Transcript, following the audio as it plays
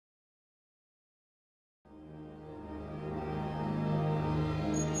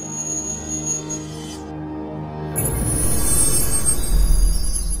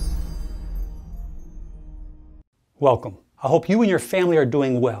Welcome. I hope you and your family are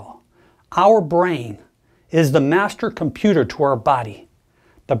doing well. Our brain is the master computer to our body.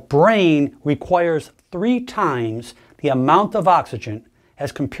 The brain requires 3 times the amount of oxygen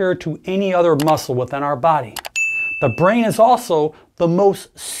as compared to any other muscle within our body. The brain is also the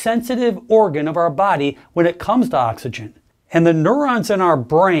most sensitive organ of our body when it comes to oxygen. And the neurons in our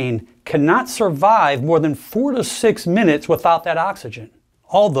brain cannot survive more than 4 to 6 minutes without that oxygen.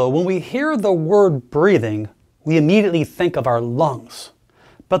 Although when we hear the word breathing, we immediately think of our lungs.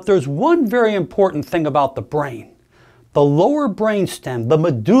 But there's one very important thing about the brain. The lower brainstem, the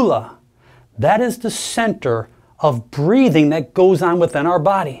medulla, that is the center of breathing that goes on within our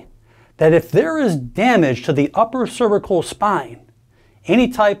body. That if there is damage to the upper cervical spine, any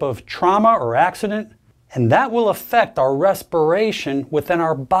type of trauma or accident, and that will affect our respiration within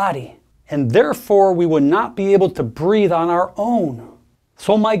our body. And therefore, we would not be able to breathe on our own.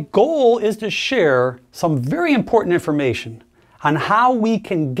 So my goal is to share some very important information on how we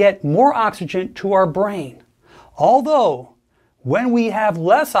can get more oxygen to our brain. Although, when we have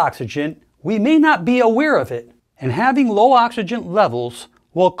less oxygen, we may not be aware of it. And having low oxygen levels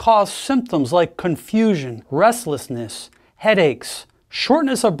will cause symptoms like confusion, restlessness, headaches,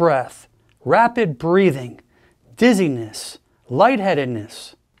 shortness of breath, rapid breathing, dizziness,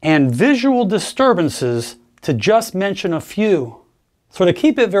 lightheadedness, and visual disturbances, to just mention a few. So to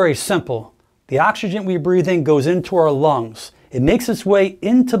keep it very simple, the oxygen we breathe in goes into our lungs. It makes its way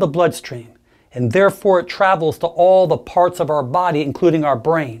into the bloodstream, and therefore it travels to all the parts of our body, including our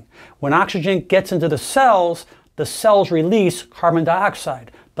brain. When oxygen gets into the cells release carbon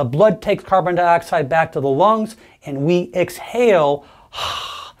dioxide. The blood takes carbon dioxide back to the lungs, and we exhale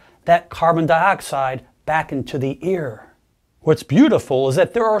that carbon dioxide back into the air. What's beautiful is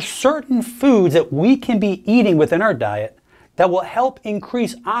that there are certain foods that we can be eating within our diet that will help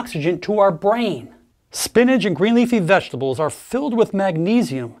increase oxygen to our brain. Spinach and green leafy vegetables are filled with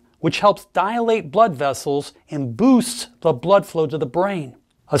magnesium, which helps dilate blood vessels and boosts the blood flow to the brain.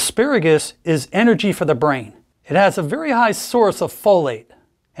 Asparagus is energy for the brain. It has a very high source of folate,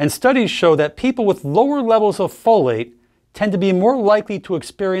 and studies show that people with lower levels of folate tend to be more likely to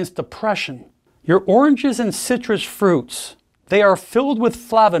experience depression. Your oranges and citrus fruits, they are filled with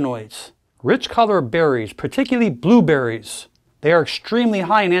flavonoids, rich color berries, particularly blueberries. They are extremely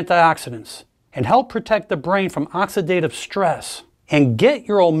high in antioxidants and help protect the brain from oxidative stress. And get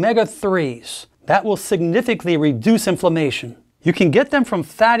your omega-3s. That will significantly reduce inflammation. You can get them from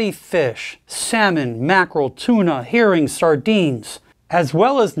fatty fish, salmon, mackerel, tuna, herring, sardines, as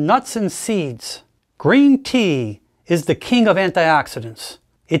well as nuts and seeds. Green tea is the king of antioxidants.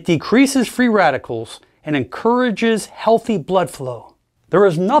 It decreases free radicals and encourages healthy blood flow. There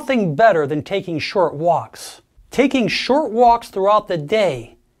is nothing better than taking short walks. Taking short walks throughout the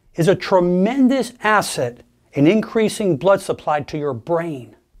day is a tremendous asset in increasing blood supply to your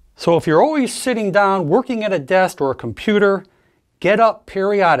brain. So if you're always sitting down working at a desk or a computer, get up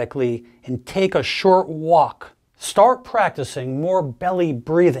periodically and take a short walk. Start practicing more belly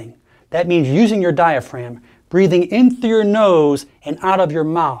breathing. That means using your diaphragm, breathing in through your nose and out of your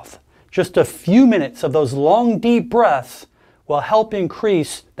mouth. Just a few minutes of those long, deep breaths will help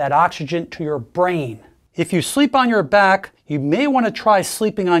increase that oxygen to your brain. If you sleep on your back, you may want to try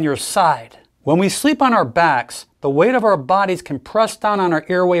sleeping on your side. When we sleep on our backs, the weight of our bodies can press down on our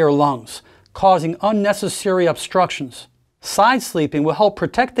airway or lungs, causing unnecessary obstructions. Side sleeping will help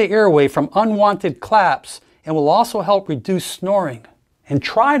protect the airway from unwanted claps and will also help reduce snoring. And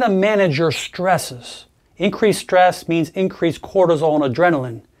try to manage your stresses. Increased stress means increased cortisol and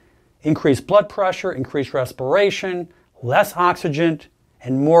adrenaline, increased blood pressure, increased respiration, less oxygen,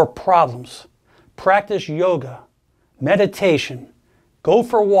 and more problems. Practice yoga, meditation, go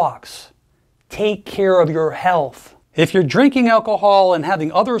for walks, take care of your health. If you're drinking alcohol and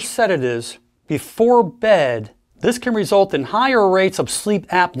having other sedatives before bed, this can result in higher rates of sleep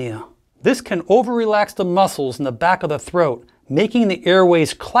apnea. This can over-relax the muscles in the back of the throat, making the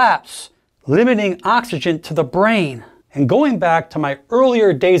airways collapse, limiting oxygen to the brain. And going back to my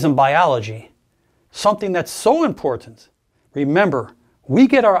earlier days in biology, something that's so important, remember, we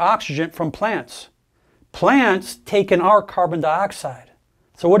get our oxygen from plants. Plants take in our carbon dioxide.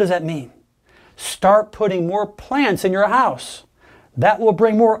 So what does that mean? Start putting more plants in your house. That will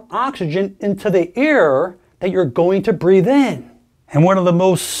bring more oxygen into the air that you're going to breathe in. And one of the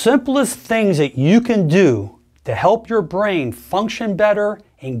most simplest things that you can do to help your brain function better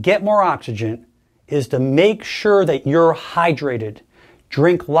and get more oxygen is to make sure that you're hydrated.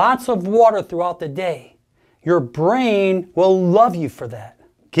 Drink lots of water throughout the day. Your brain will love you for that.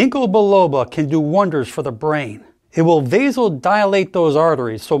 Ginkgo biloba can do wonders for the brain. It will vasodilate those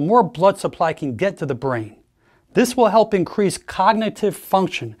arteries so more blood supply can get to the brain. This will help increase cognitive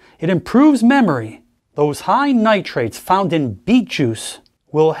function. It improves memory. Those high nitrates found in beet juice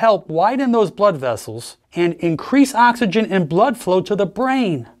will help widen those blood vessels and increase oxygen and blood flow to the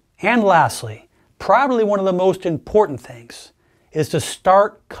brain. And lastly, probably one of the most important things is to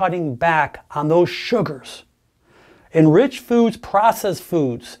start cutting back on those sugars. Enriched foods, processed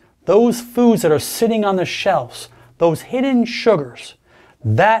foods, those foods that are sitting on the shelves, those hidden sugars,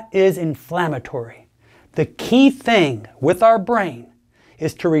 that is inflammatory. The key thing with our brain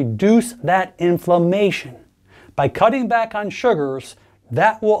is to reduce that inflammation. By cutting back on sugars,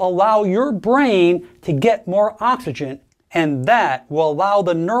 that will allow your brain to get more oxygen, and that will allow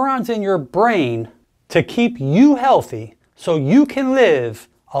the neurons in your brain to keep you healthy so you can live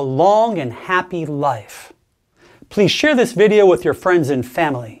a long and happy life. Please share this video with your friends and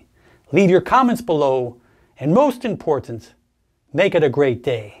family. Leave your comments below, and most important, make it a great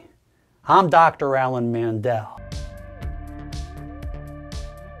day. I'm Dr. Alan Mandell.